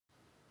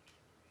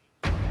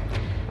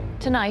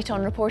Tonight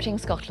on Reporting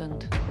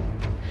Scotland.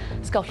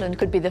 Scotland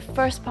could be the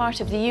first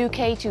part of the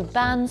UK to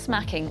ban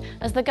smacking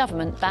as the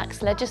government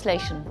backs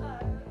legislation.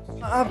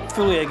 I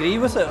fully agree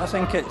with it. I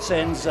think it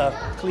sends a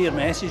clear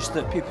message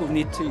that people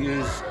need to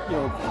use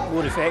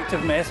more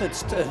effective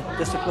methods to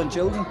discipline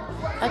children.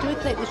 I don't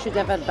think they should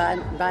ever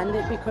ban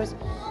it because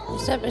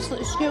it's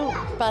like school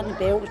banning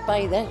belts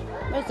by there.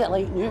 What's it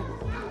like now?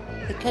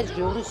 The kids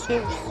rule the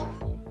schools.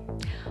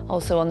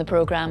 Also on the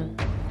programme.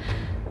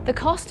 The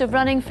cost of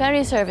running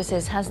ferry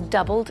services has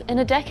doubled in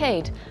a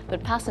decade,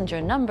 but passenger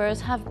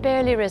numbers have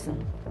barely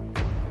risen.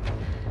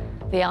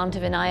 The aunt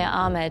of Inaya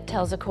Ahmed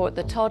tells a court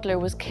the toddler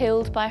was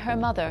killed by her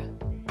mother.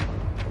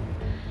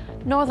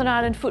 Northern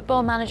Ireland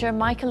football manager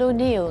Michael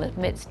O'Neill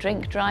admits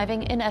drink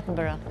driving in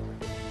Edinburgh.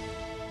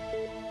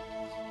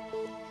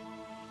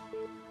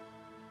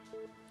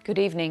 Good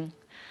evening.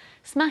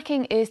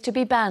 Smacking is to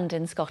be banned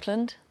in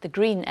Scotland. The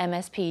Green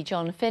MSP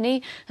John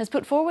Finney has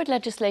put forward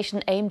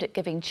legislation aimed at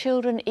giving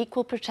children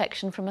equal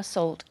protection from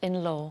assault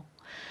in law.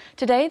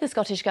 Today, the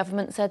Scottish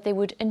Government said they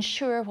would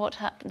ensure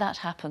that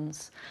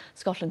happens.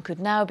 Scotland could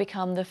now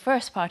become the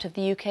first part of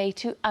the UK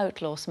to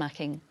outlaw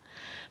smacking.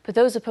 But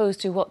those opposed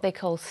to what they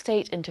call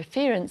state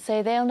interference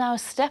say they'll now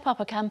step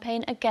up a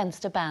campaign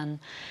against a ban.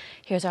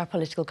 Here's our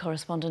political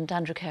correspondent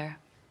Andrew Kerr.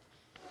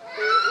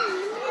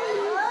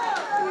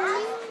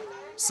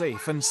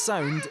 Safe and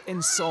sound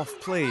in soft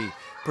play.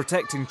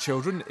 Protecting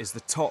children is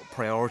the top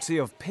priority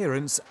of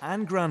parents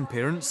and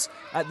grandparents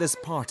at this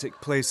Partick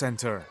Play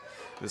Centre.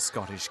 The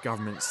Scottish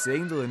Government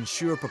saying they'll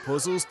ensure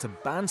proposals to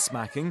ban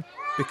smacking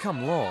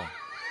become law.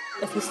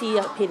 If you see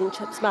a parent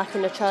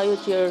smacking a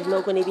child, you're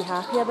not going to be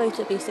happy about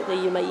it.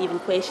 Basically, you might even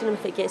question them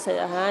if it gets out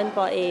of hand.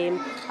 But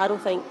I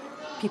don't think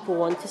people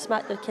want to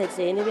smack their kids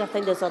anyway. I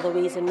think there's other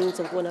ways and means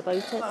of going about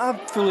it. I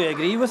fully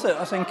agree with it.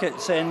 I think it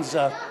sends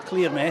a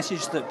clear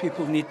message that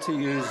people need to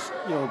use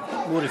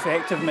more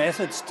effective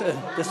methods to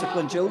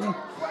discipline children.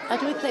 I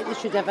don't think they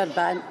should ever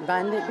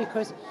ban it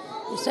because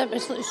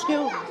it's like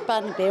school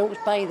banning belts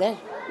by there.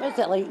 What's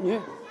it like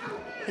now?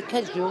 The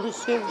kids rule the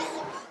schools.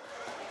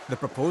 The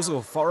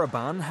proposal for a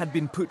ban had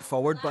been put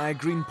forward by a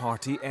Green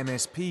Party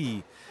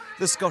MSP.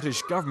 The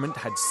Scottish Government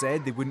had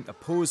said they wouldn't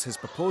oppose his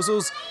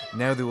proposals.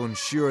 Now they will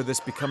ensure this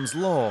becomes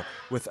law,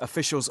 with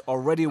officials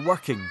already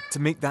working to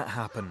make that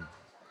happen.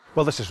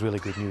 Well, this is really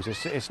good news.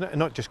 It's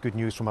not just good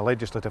news from a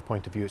legislative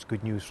point of view, it's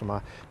good news from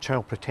a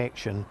child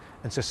protection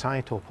and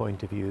societal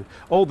point of view.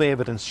 All the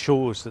evidence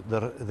shows that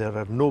there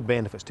are no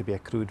benefits to be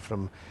accrued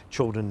from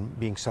children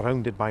being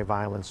surrounded by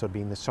violence or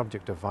being the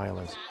subject of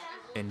violence.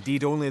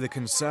 Indeed, only the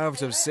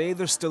Conservatives say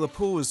they're still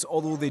opposed,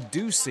 although they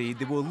do say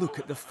they will look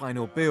at the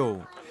final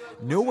bill.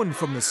 No one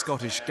from the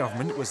Scottish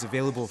Government was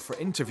available for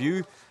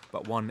interview,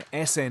 but one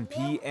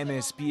SNP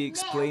MSP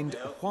explained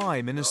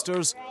why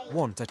ministers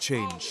want a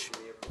change.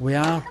 We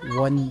are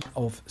one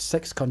of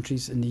 6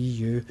 countries in the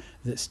EU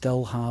that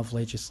still have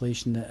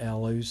legislation that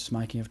allows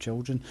smacking of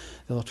children.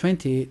 The other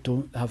 28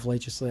 don't have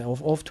legislation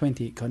of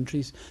 28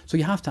 countries. So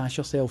you have to ask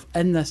yourself,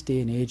 in this day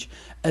and age,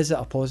 is it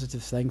a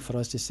positive thing for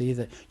us to say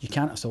that you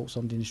can't assault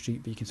somebody in the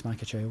street but you can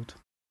smack a child?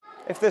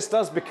 If this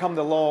does become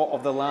the law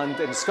of the land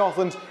in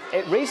Scotland,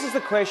 it raises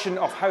the question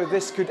of how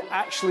this could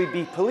actually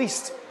be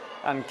policed.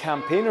 And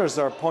campaigners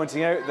are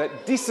pointing out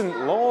that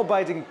decent,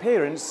 law-abiding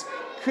parents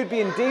could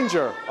be in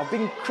danger of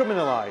being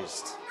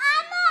criminalised.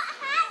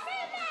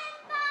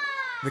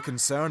 The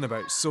concern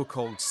about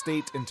so-called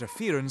state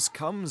interference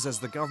comes as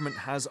the government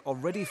has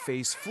already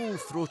faced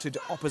full-throated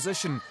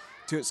opposition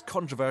to its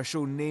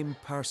controversial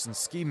named person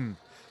scheme.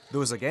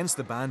 Those against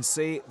the ban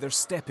say they're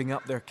stepping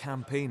up their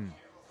campaign.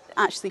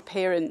 Actually,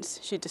 parents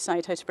should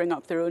decide how to bring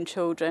up their own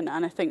children,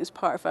 and I think it's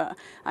part of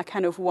a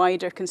kind of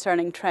wider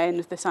concerning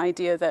trend, this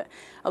idea that,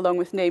 along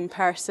with named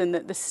person,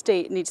 that the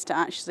state needs to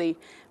actually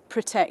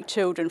protect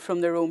children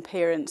from their own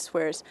parents,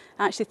 whereas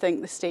I actually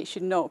think the state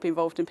should not be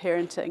involved in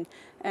parenting.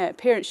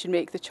 Parents should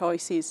make the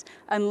choices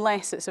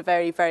unless it's a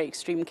very, very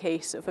extreme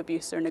case of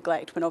abuse or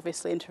neglect, when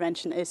obviously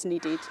intervention is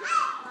needed.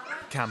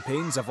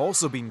 Campaigns have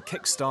also been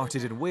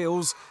kick-started in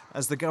Wales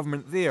as the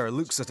government there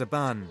looks at a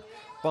ban.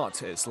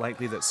 But it's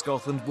likely that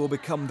Scotland will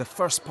become the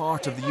first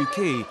part of the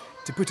UK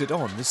to put it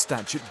on the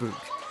statute book.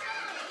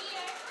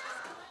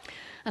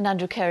 And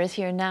Andrew Kerr is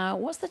here now.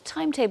 What's the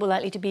timetable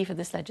likely to be for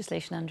this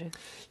legislation, Andrew?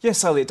 Yes,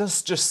 Sally, it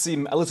does just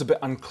seem a little bit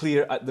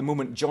unclear at the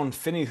moment. John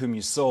Finney, whom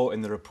you saw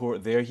in the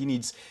report there, he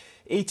needs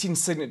 18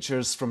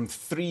 signatures from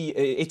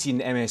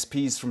 18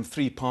 MSPs from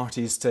 3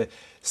 parties to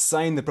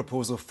sign the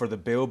proposal for the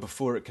bill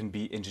before it can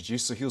be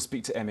introduced. So he'll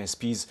speak to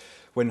MSPs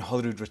when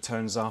Holyrood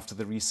returns after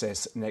the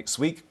recess next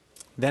week.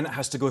 Then it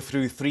has to go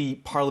through 3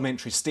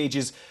 parliamentary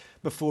stages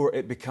before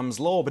it becomes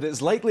law. But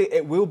it's likely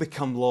it will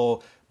become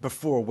law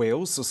before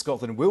Wales, so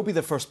Scotland will be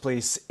the first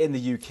place in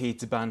the UK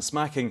to ban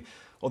smacking,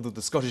 although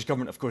the Scottish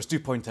Government, of course, do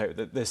point out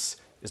that this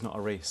is not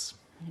a race.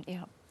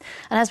 Yeah.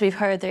 And as we've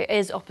heard, there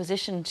is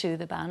opposition to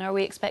the ban. Are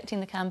we expecting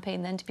the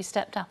campaign then to be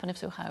stepped up, and if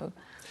so, how?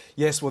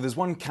 Yes, well, there's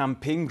one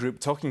campaign group,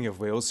 talking of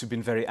Wales, who've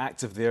been very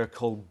active there,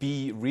 called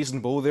Be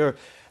Reasonable. They're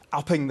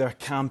upping their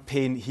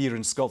campaign here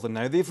in Scotland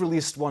now. They've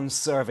released one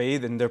survey.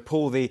 In their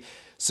poll, they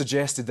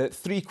suggested that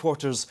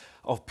 3/4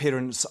 of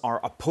parents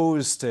are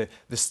opposed to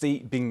the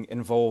state being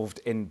involved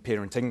in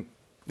parenting.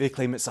 They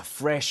claim it's a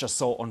fresh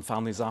assault on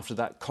families after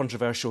that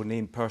controversial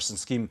named person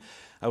scheme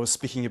I was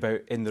speaking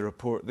about in the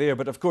report there.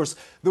 But of course,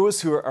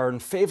 those who are in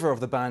favour of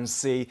the ban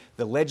say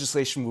the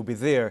legislation will be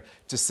there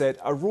to set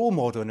a role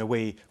model in a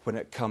way when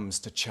it comes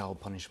to child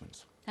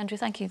punishment. Andrew,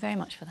 thank you very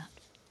much for that.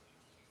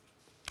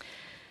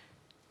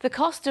 The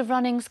cost of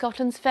running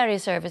Scotland's ferry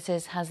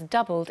services has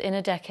doubled in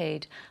a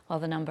decade, while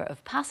the number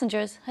of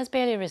passengers has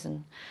barely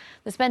risen.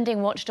 The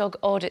spending watchdog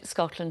Audit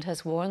Scotland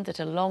has warned that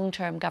a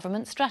long-term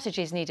government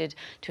strategy is needed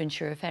to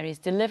ensure ferries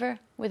deliver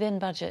within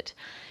budget.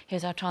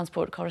 Here's our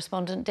transport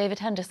correspondent, David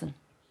Henderson.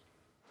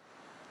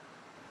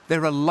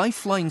 They're a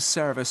lifeline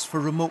service for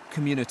remote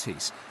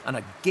communities and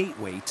a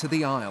gateway to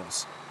the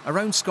Isles.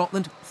 Around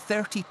Scotland,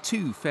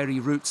 32 ferry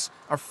routes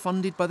are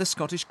funded by the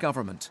Scottish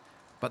Government,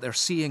 but they're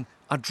seeing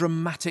a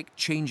dramatic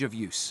change of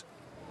use.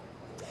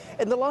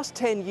 In the last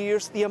 10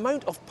 years, the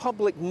amount of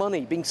public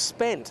money being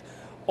spent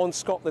on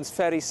Scotland's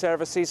ferry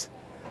services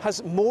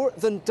has more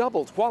than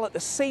doubled, while at the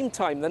same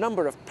time the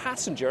number of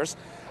passengers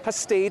has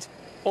stayed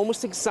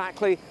almost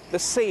exactly the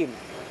same.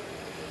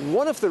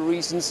 One of the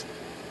reasons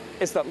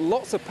is that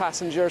lots of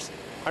passengers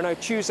are now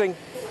choosing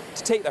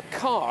to take their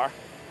car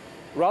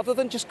rather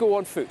than just go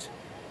on foot.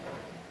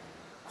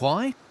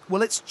 Why?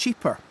 Well, it's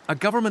cheaper. A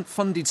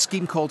government-funded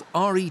scheme called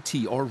RET,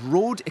 or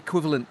Road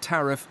Equivalent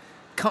Tariff,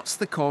 cuts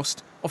the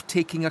cost of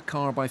taking a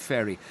car by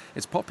ferry.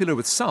 It's popular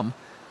with some,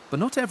 but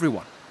not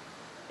everyone.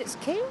 It's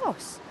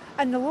chaos,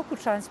 and the local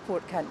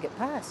transport can't get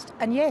past.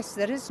 And yes,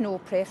 there is no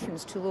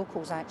preference to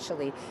locals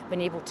actually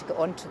being able to get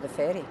onto the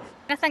ferry.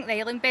 I think the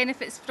island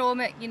benefits from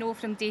it, you know,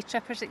 from day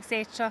trippers,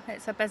 etc.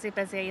 It's a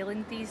busy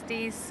island these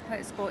days.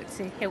 It's got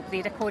to help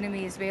their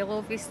economy as well,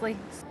 obviously.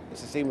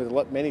 It's the same with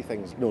many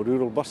things,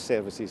 rural bus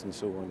services and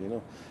so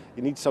on,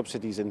 You need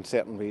subsidies in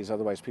certain ways,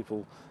 otherwise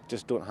people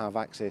just don't have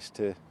access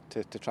to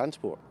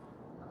transport.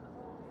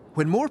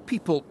 When more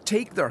people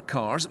take their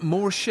cars,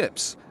 more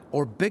ships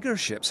or bigger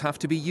ships have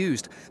to be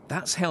used.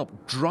 That's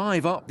helped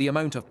drive up the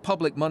amount of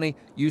public money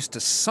used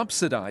to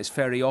subsidise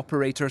ferry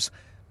operators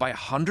by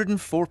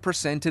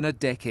 104% in a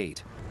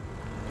decade.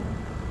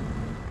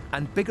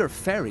 And bigger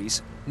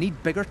ferries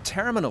need bigger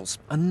terminals,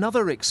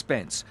 another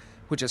expense,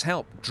 which has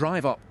helped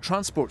drive up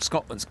Transport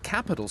Scotland's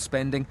capital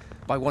spending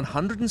by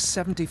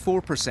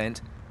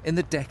 174% in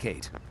the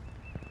decade.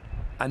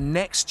 And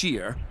next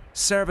year,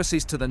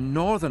 services to the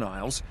Northern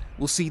Isles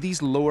will see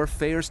these lower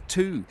fares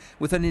too,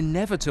 with an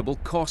inevitable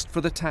cost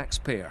for the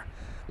taxpayer.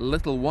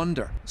 Little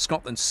wonder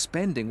Scotland's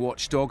spending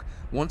watchdog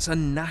wants a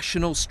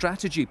national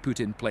strategy put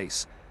in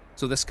place,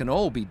 so this can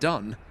all be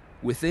done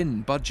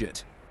within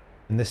budget.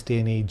 In this day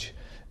and age,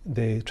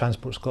 the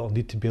Transport Scotland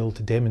need to be able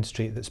to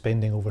demonstrate that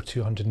spending over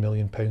 £200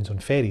 million on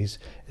ferries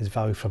is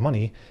value for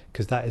money,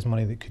 because that is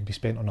money that could be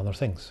spent on other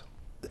things.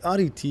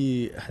 RET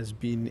has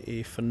been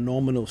a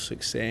phenomenal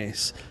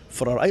success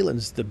for our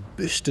islands. The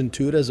boost in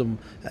tourism,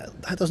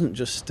 that doesn't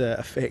just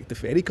affect the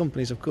ferry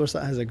companies, of course,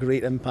 that has a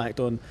great impact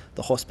on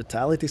the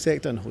hospitality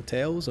sector, on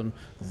hotels, on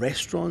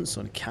restaurants,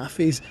 on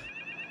cafes.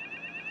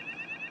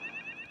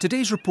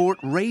 Today's report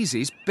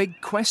raises big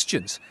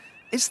questions.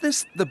 Is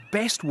this the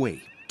best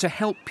way to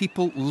help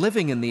people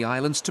living in the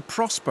islands to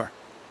prosper?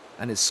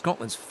 And is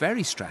Scotland's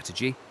ferry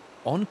strategy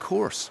on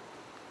course?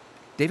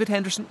 David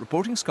Henderson,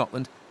 reporting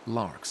Scotland,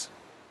 Largs.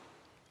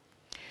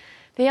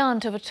 The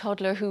aunt of a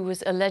toddler who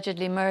was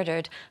allegedly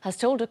murdered has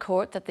told a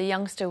court that the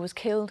youngster was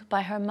killed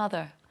by her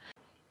mother.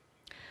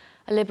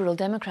 A Liberal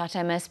Democrat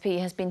MSP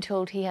has been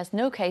told he has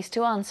no case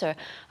to answer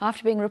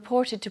after being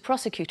reported to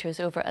prosecutors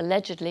over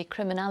allegedly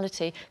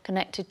criminality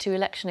connected to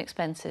election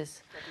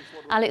expenses.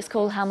 Alex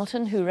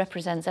Cole-Hamilton, who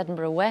represents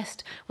Edinburgh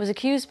West, was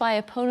accused by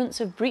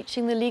opponents of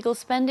breaching the legal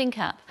spending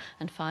cap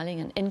and filing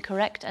an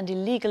incorrect and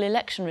illegal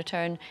election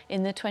return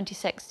in the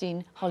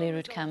 2016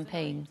 Holyrood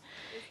campaign.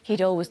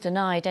 He'd always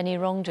denied any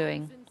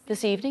wrongdoing.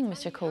 This evening,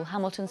 Mr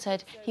Cole-Hamilton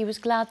said he was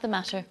glad the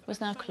matter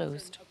was now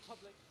closed.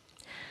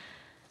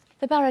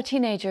 The Barra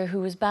teenager who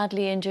was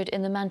badly injured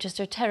in the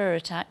Manchester terror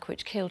attack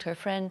which killed her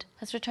friend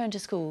has returned to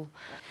school.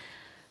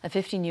 A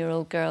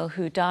 15-year-old girl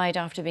who died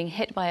after being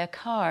hit by a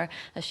car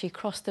as she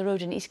crossed the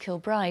road in East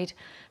Kilbride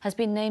has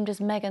been named as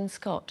Megan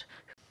Scott.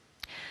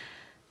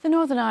 The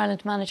Northern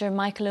Ireland manager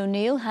Michael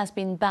O'Neill has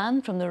been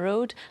banned from the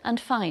road and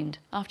fined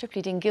after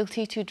pleading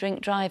guilty to drink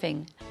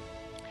driving.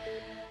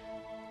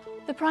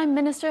 The Prime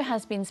Minister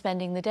has been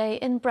spending the day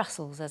in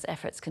Brussels as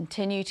efforts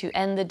continue to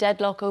end the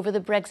deadlock over the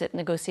Brexit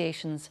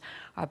negotiations.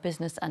 Our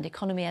business and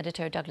economy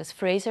editor Douglas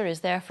Fraser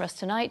is there for us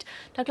tonight.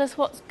 Douglas,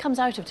 what comes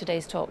out of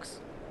today's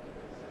talks?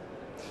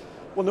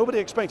 Well, nobody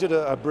expected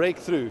a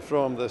breakthrough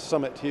from the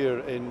summit here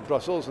in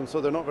Brussels, and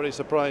so they're not very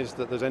surprised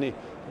that there's any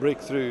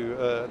breakthrough.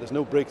 There's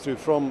no breakthrough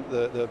from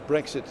the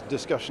Brexit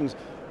discussions.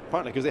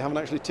 partly because they haven't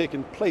actually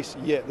taken place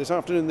yet. This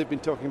afternoon they've been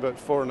talking about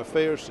foreign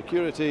affairs,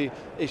 security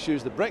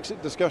issues, the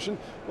Brexit discussion.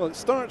 Well, it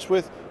starts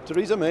with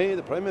Theresa May,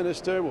 the Prime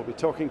Minister, will be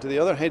talking to the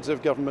other heads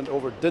of government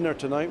over dinner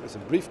tonight with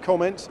some brief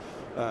comments.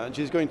 And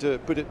she's going to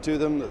put it to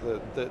them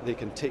that they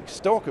can take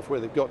stock of where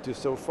they've got to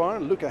so far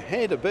and look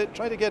ahead a bit,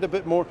 try to get a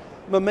bit more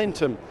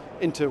momentum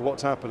into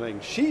what's happening.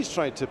 She's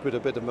tried to put a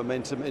bit of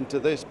momentum into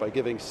this by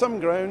giving some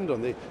ground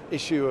on the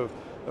issue of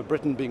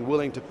Britain being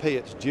willing to pay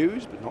its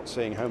dues, but not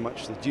saying how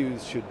much the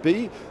dues should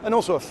be. And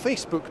also a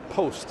Facebook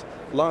post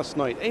last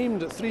night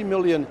aimed at 3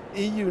 million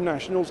EU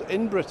nationals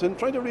in Britain,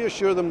 trying to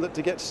reassure them that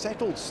to get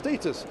settled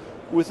status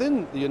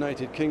within the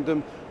United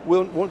Kingdom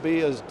won't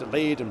be as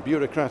delayed and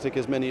bureaucratic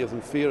as many of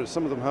them fear, as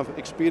some of them have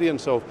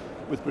experience of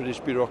with British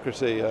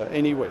bureaucracy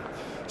anyway.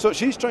 So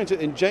she's trying to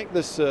inject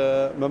this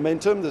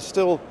momentum. There's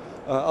still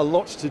a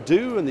lot to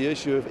do in the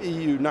issue of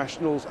EU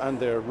nationals and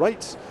their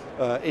rights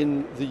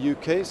in the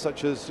UK,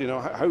 such as, you know,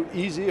 how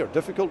easy or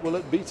difficult will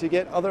it be to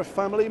get other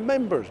family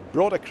members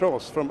brought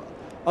across from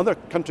other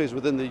countries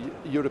within the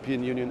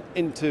European Union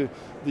into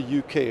the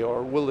UK,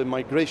 or will the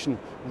migration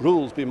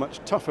rules be much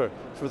tougher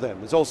for them?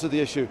 There's also the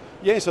issue,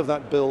 yes, of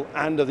that bill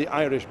and of the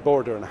Irish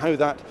border and how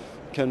that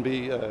can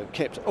be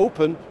kept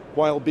open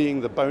while being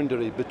the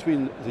boundary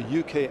between the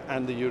UK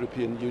and the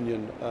European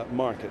Union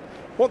market.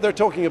 What they're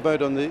talking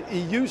about on the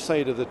EU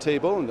side of the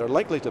table, and they're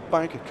likely to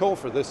back a call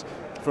for this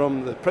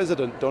from the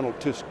President Donald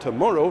Tusk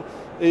tomorrow,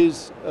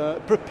 is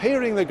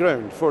preparing the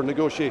ground for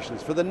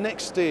negotiations for the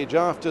next stage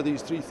after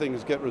these three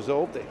things get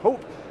resolved. They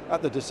hope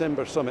at the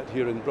December summit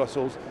here in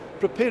Brussels,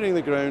 preparing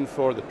the ground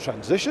for the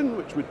transition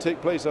which would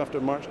take place after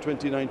March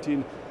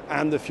 2019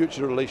 and the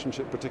future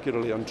relationship,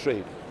 particularly on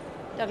trade.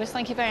 Douglas,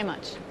 thank you very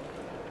much.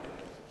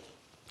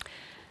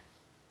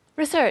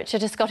 Research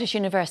at a Scottish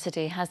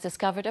university has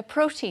discovered a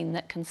protein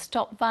that can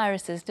stop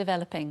viruses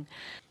developing.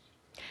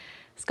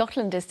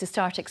 Scotland is to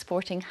start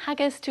exporting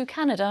haggis to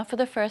Canada for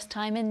the first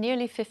time in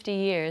nearly 50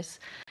 years.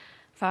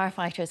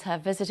 Firefighters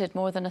have visited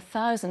more than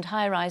 1,000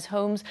 high-rise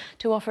homes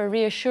to offer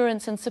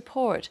reassurance and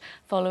support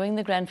following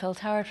the Grenfell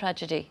Tower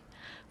tragedy.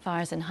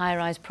 Fires in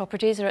high-rise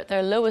properties are at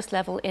their lowest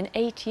level in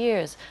 8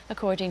 years,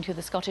 according to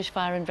the Scottish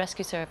Fire and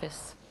Rescue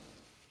Service.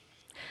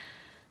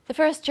 The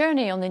first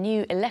journey on the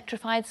new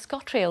electrified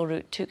ScotRail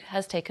route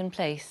has taken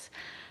place.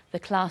 The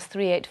Class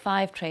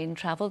 385 train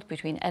travelled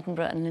between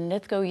Edinburgh and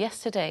Linlithgow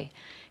yesterday.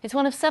 It's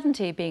one of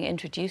 70 being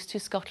introduced to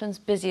Scotland's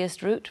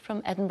busiest route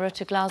from Edinburgh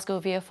to Glasgow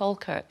via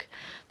Falkirk.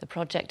 The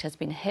project has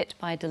been hit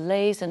by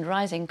delays and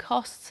rising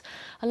costs.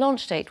 A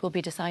launch date will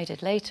be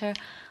decided later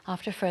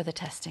after further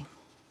testing.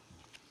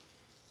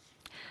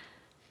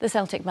 The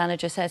Celtic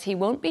manager says he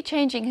won't be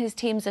changing his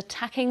team's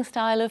attacking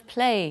style of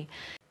play.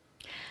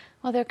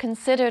 Well, they're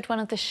considered one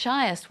of the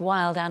shyest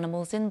wild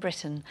animals in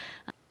Britain.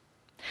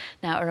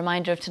 Now, a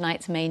reminder of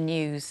tonight's main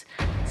news.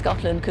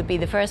 Scotland could be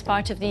the first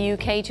part of the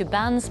UK to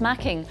ban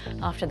smacking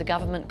after the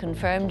government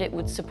confirmed it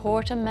would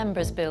support a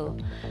members' bill.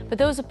 But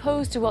those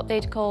opposed to what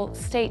they'd call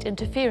state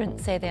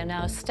interference say they'll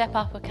now step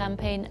up a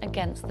campaign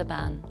against the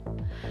ban.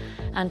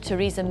 And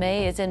Theresa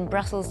May is in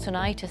Brussels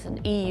tonight at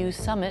an EU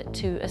summit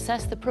to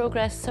assess the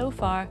progress so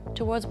far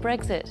towards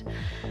Brexit.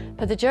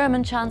 But the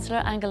German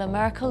Chancellor Angela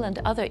Merkel and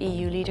other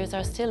EU leaders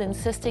are still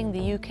insisting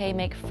the UK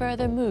make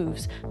further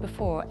moves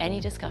before any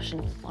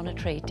discussion on a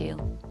trade deal.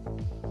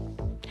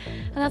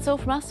 And that's all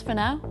from us for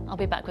now. I'll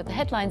be back with the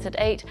headlines at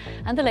 8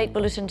 and the late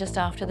bulletin just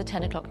after the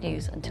 10 o'clock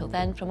news. Until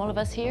then, from all of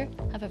us here,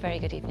 have a very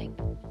good evening.